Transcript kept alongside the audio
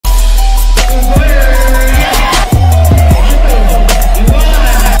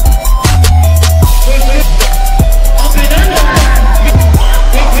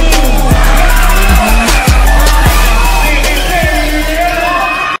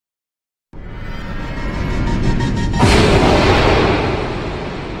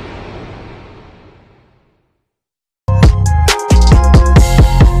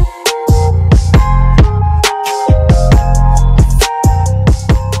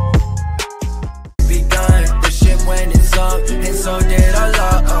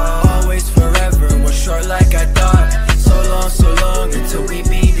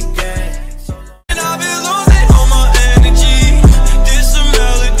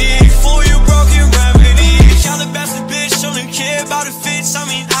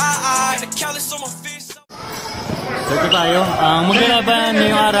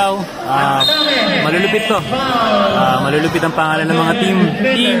Malulupit to. Malulupit ang pangalan ng mga team.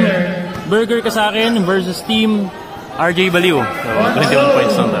 Team Burger ka sa akin versus Team RJ Baliw. So, 21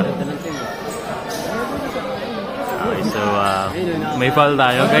 points on that. Okay, so, may foul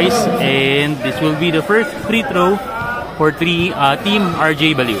tayo, guys. And this will be the first free throw for Team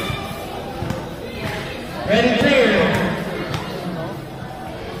RJ Baliw. Ready, clear.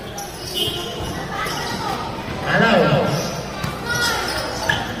 Hello.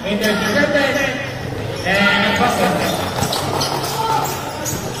 Intercepted. And a bucket.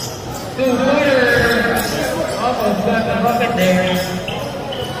 Two-pointer. Almost got the bucket there.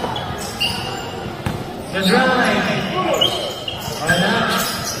 The drive. Wala.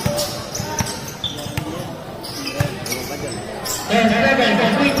 10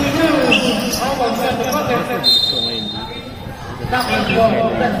 seconds. Between two. Almost got the bucket. Second ball.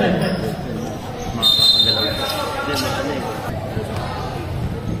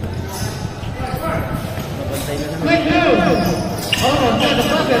 Quick move! Almost got the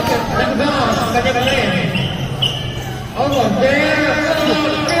bucket. Let's go. Almost there.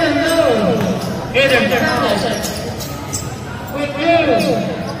 No. Intercepted. Quick move.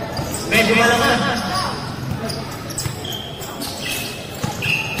 Medyo malakas.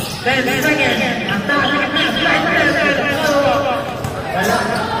 10 seconds. Ang taas. Wala.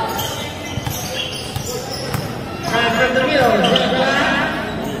 Time from the middle.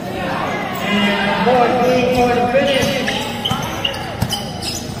 And more clean for the finish.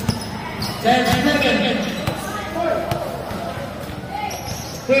 10 seconds.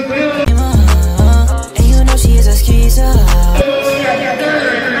 Quick move. And you know she is a skeezer.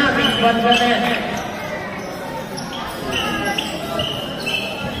 Nothing but the net.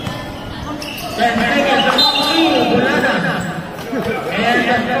 10 seconds. Bulana. And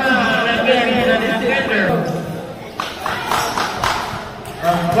the foul again in the defender.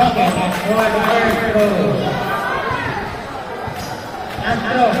 From bucket for the first throw. Last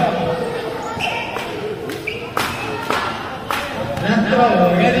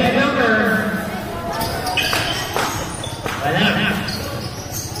throw. Ready number. Wala.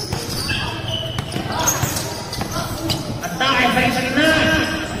 Atake sa isang na.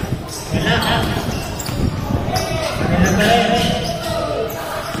 Wala. Wala pa rin.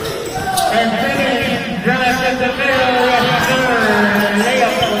 10 seconds. Drive to the middle.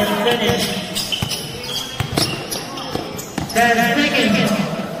 Layup for the finish. 10 seconds.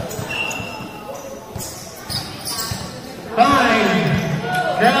 5.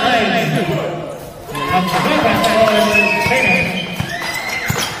 Drive. A perfect for the finish.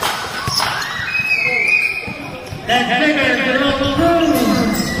 10 seconds.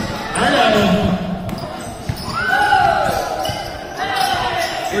 Hello.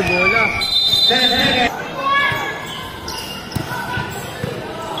 Uy, bola. 10 seconds.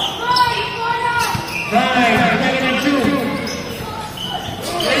 5, second and 2.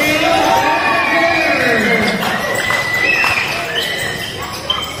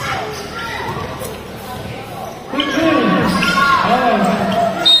 Quick move.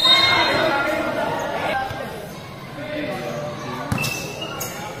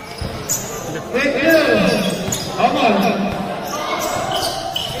 Quick move. Almost.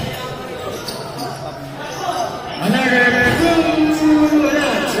 Another two.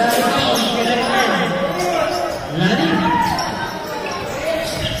 Lani.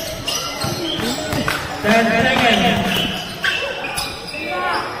 10 seconds.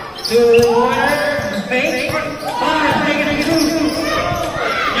 2 fake. 5 seconds. 2.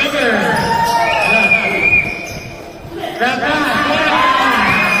 Number.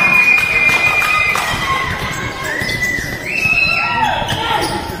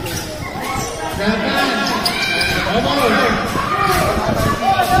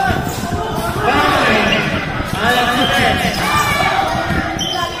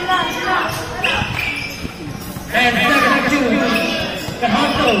 And second two, the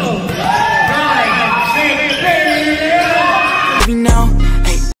hustle, drive, take, now,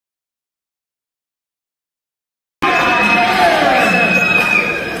 hey.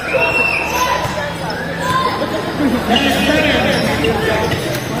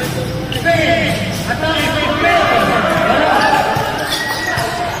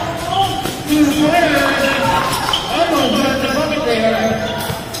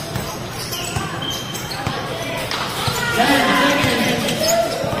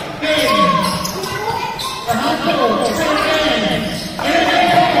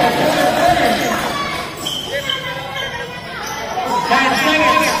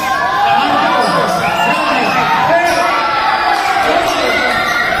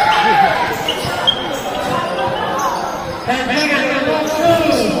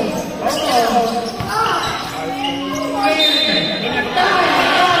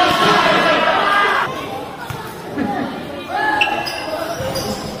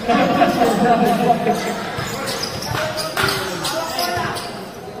 10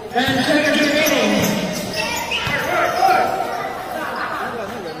 seconds remaining.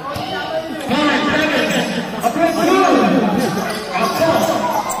 5 seconds. A break two. A four.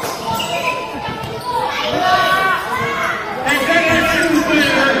 10 seconds.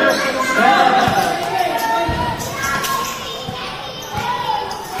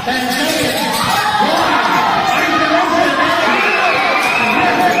 10 seconds.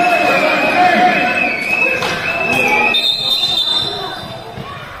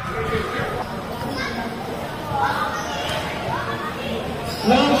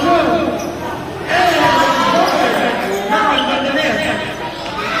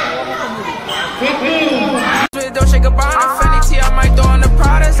 Don't shake a bond, I'm funny T, I might throw on the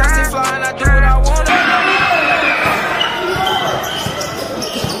products. I stay flying, I do what I want.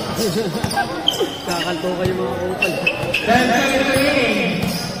 Kakanto kayo mga kupal. 10 seconds remaining.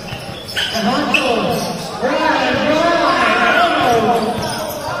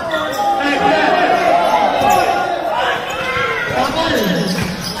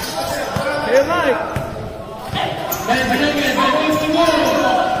 Hey Mike! 10 seconds, almost.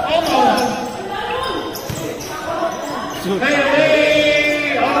 Hey,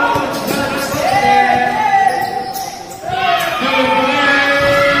 hey, almost.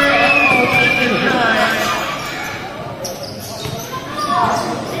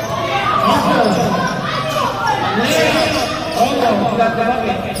 Almost got the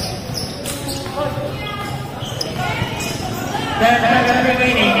bucket. 10 seconds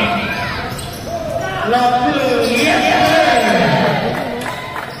remaining. Love two, yes sir.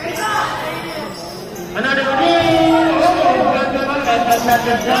 Another two. Almost got the bucket, but not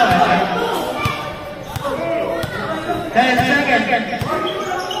the time. 10 seconds.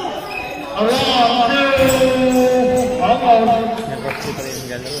 A long two. Almost.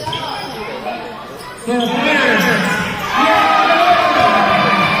 Two winners.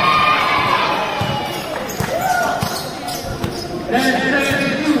 10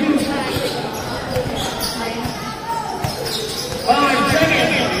 seconds. 5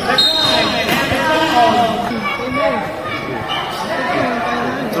 seconds. The time and the foul.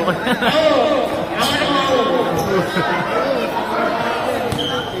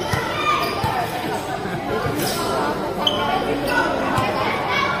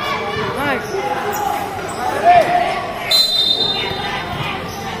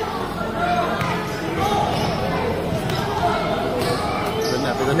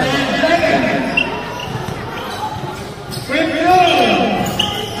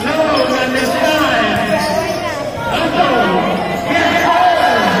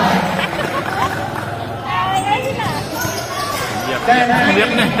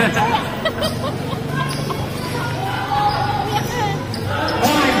 Biyak na.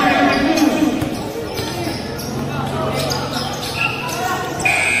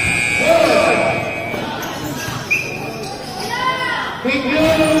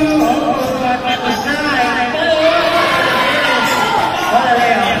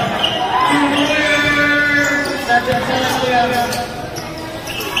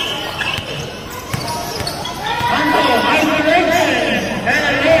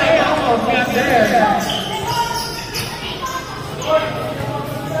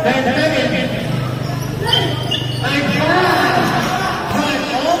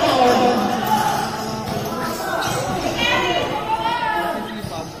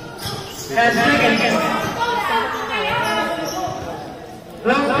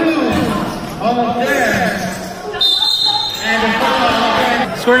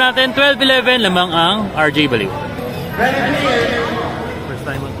 Score natin 12-11, lamang ang RJ Baliw. First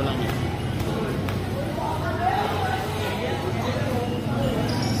time ko lang.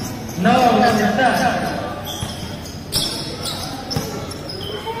 No, that's not.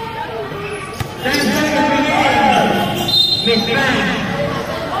 10 seconds remaining. Miss Bang.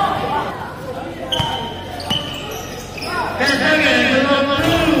 10 seconds to go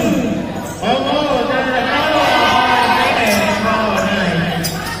through. Almost at the power.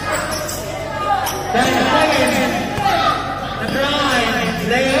 10 seconds. The drive.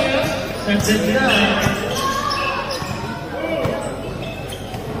 Layup. And it's done.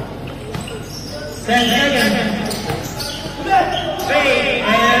 10 seconds. Fade.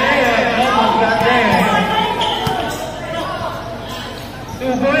 And almost got there.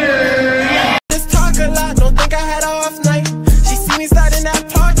 2-pointer. Just talk a lot, don't think I had an off night. She see me starting that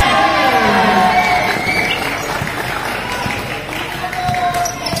party.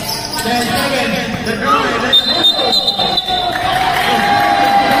 10 seconds. The drive.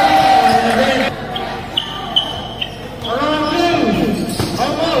 Around two.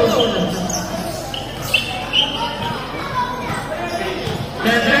 Almost.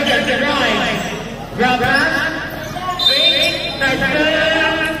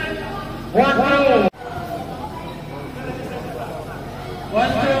 1-2.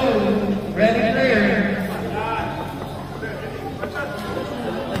 1-2. Ready, clear.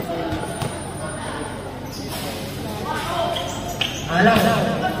 Hello.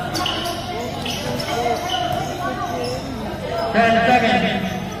 10 seconds.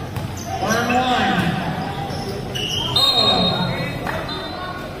 1-1.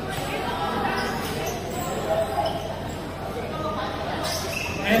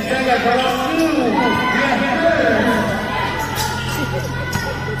 And seconds for 2. Yes, sir.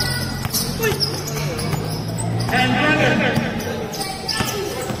 10 seconds.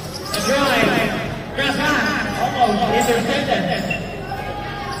 A drive. Press on. Almost intercepted.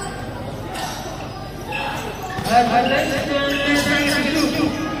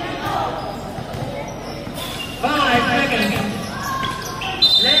 Five seconds.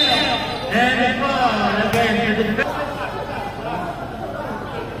 Left and ball again to the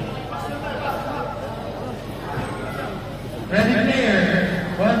ready clear.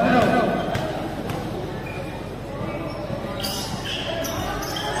 1-0.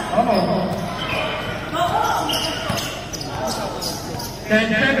 Almost.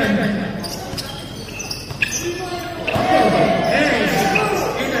 10 seconds.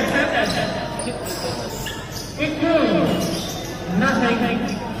 Nothing.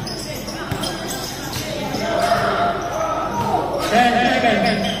 10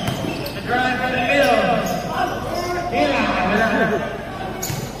 seconds. The drive for the middle. Yeah.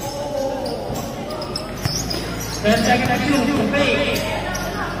 10 seconds to shoot. Fake.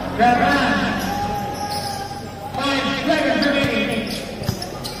 Grab on. 5 seconds remaining.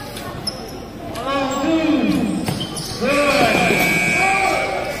 Oh, 2. Good.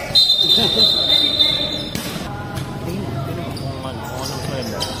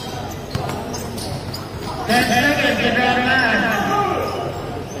 10 seconds to grab man.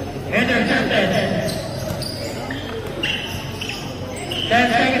 Intercepted.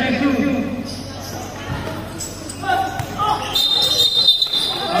 10 seconds to shoot.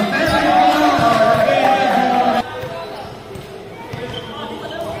 Offensive ball.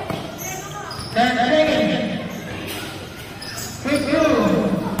 10 seconds. Quick move.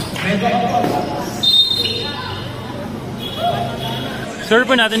 Score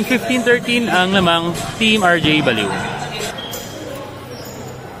po natin 15-13 ang lamang Team RJ Baliw.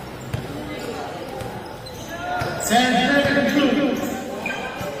 10 seconds to shoot.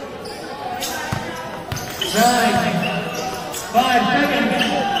 Drive. 5 seconds.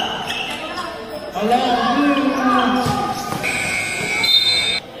 A long move.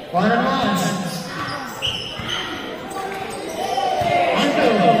 1-1. 1-2.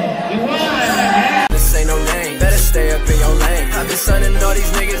 You won. This ain't no name, better stay up in your lane. I've been sunning all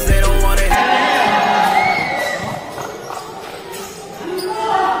these niggas, they don't want it.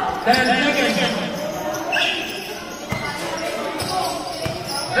 10 seconds.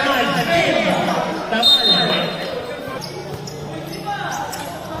 Drive.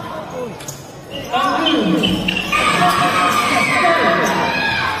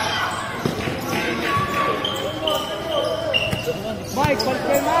 Mike, balik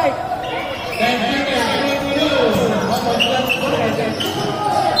kay Mike! 10 seconds.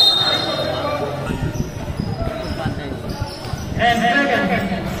 And second.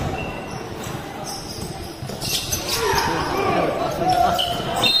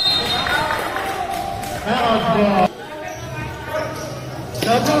 Ball.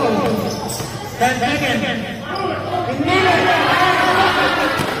 No goal. 10 seconds.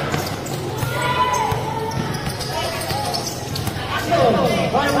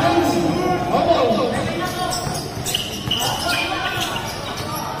 One move. Almost.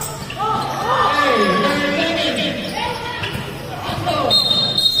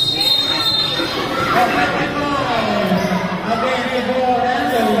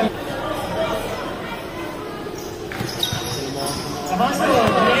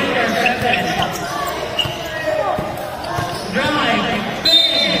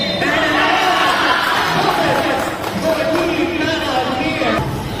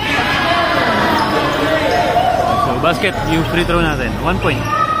 Basket, yung free throw natin. 1 point.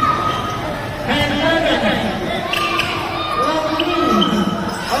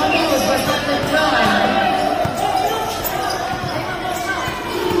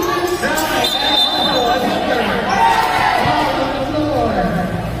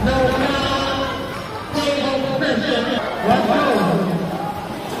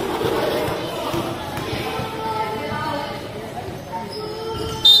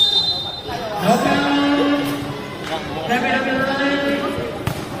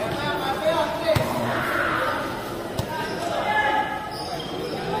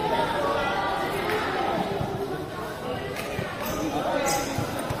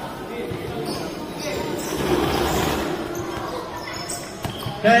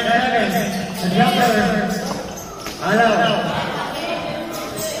 10 seconds. The jumper. Baliw.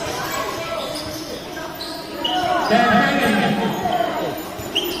 10 seconds.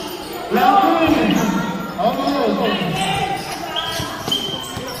 Long. Almost.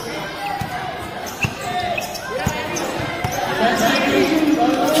 10 seconds.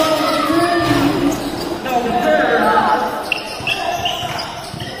 No, third.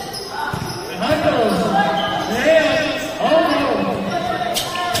 Hustle. Layup. Almost.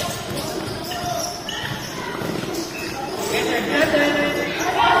 Intercepted.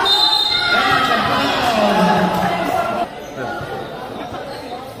 And the foul.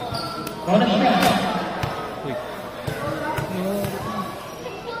 Bonus shot.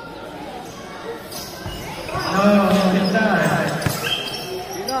 No, inside.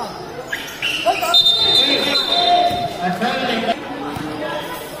 That's right.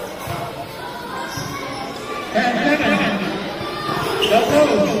 10 seconds. Go, go.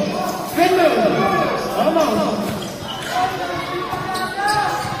 Window. Almost.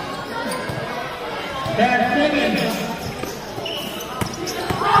 10 seconds.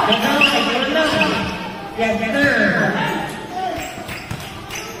 Yes, sir.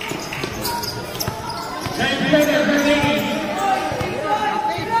 10 seconds remaining.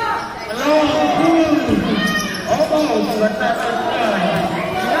 Long. Almost. But not this time.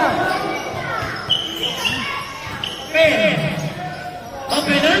 Up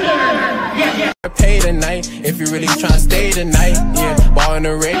and under. Yes. Pay tonight if you really tryna stay tonight. Yeah, ball in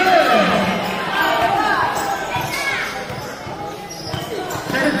the rain.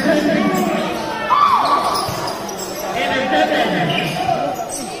 10 seconds. Intercepted.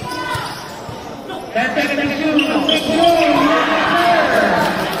 10 seconds to shoot.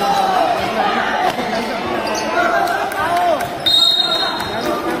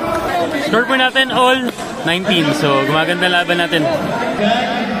 Score po natin all 19. So, gumaganda laban natin.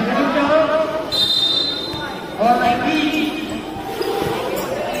 All 19.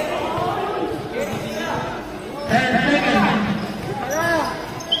 10 seconds.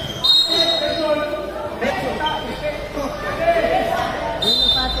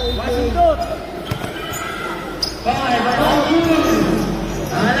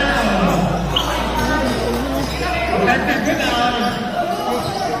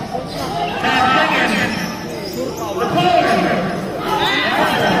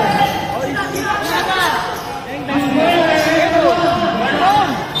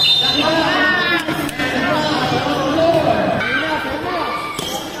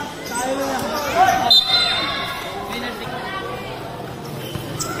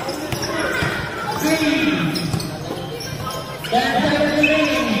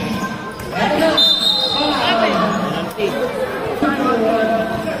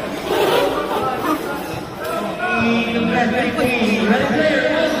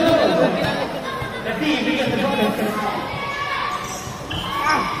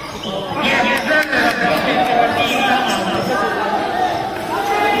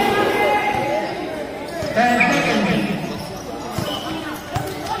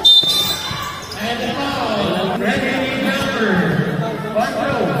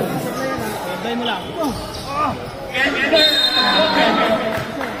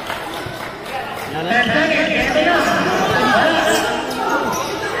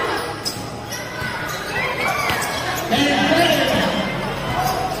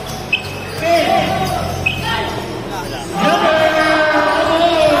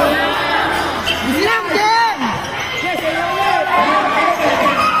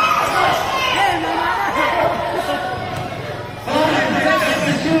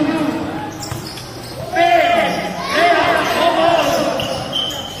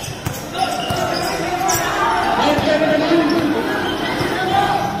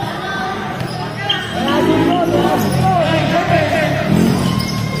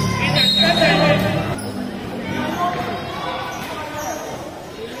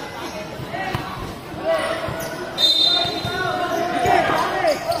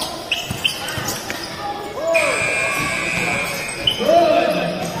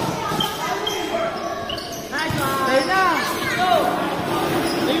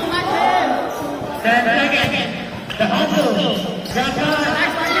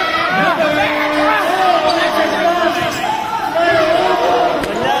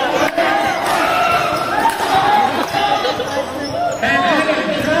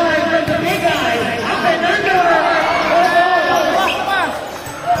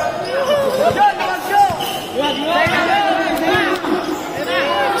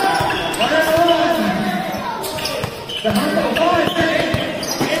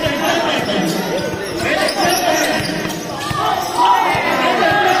 Five,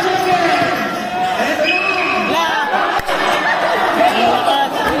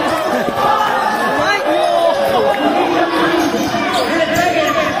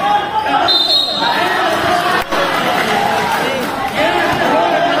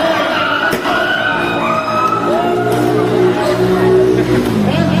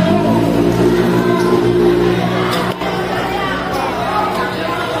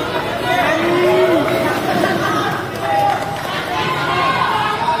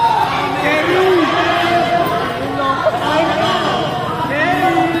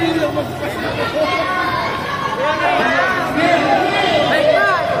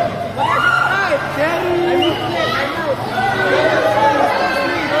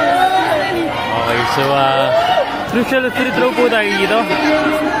 So, crucial free throw po tayo dito.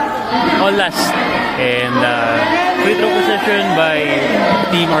 All last. And free throw possession by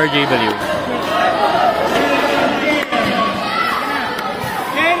Team RJ Baliw.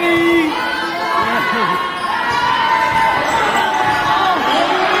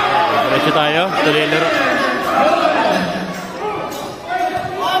 Diretso tayo. Tuloy laro.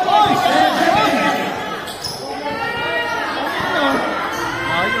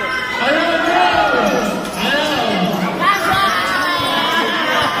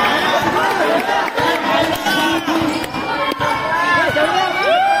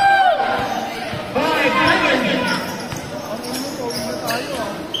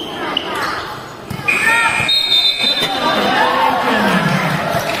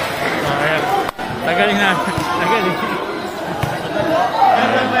 Tagaling na. Tagaling.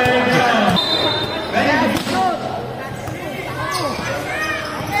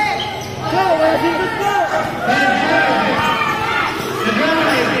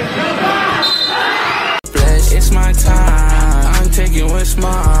 It's my time. I'm taking what's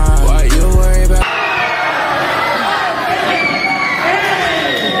mine. Why you worry about?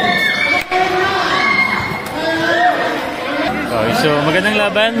 Okay, so magandang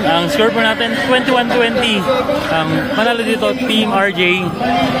laban. Ang score po natin 21-20. Ang panalo dito Team RJ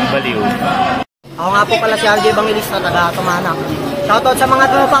Baliw. Ako nga po pala si RJ Bangilista, taga Tumana. Shoutout sa mga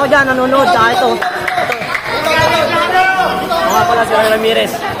tropa ko dyan, nanonood. Tsaka ito. Ako nga pala si Roy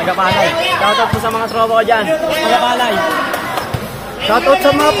Ramirez, taga Palay. Shoutout po sa mga tropa ko dyan, taga Palay. Shoutout sa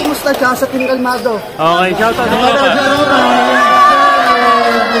mga pumusta siya sa Team Calmado. Okay, shoutout sa tropa.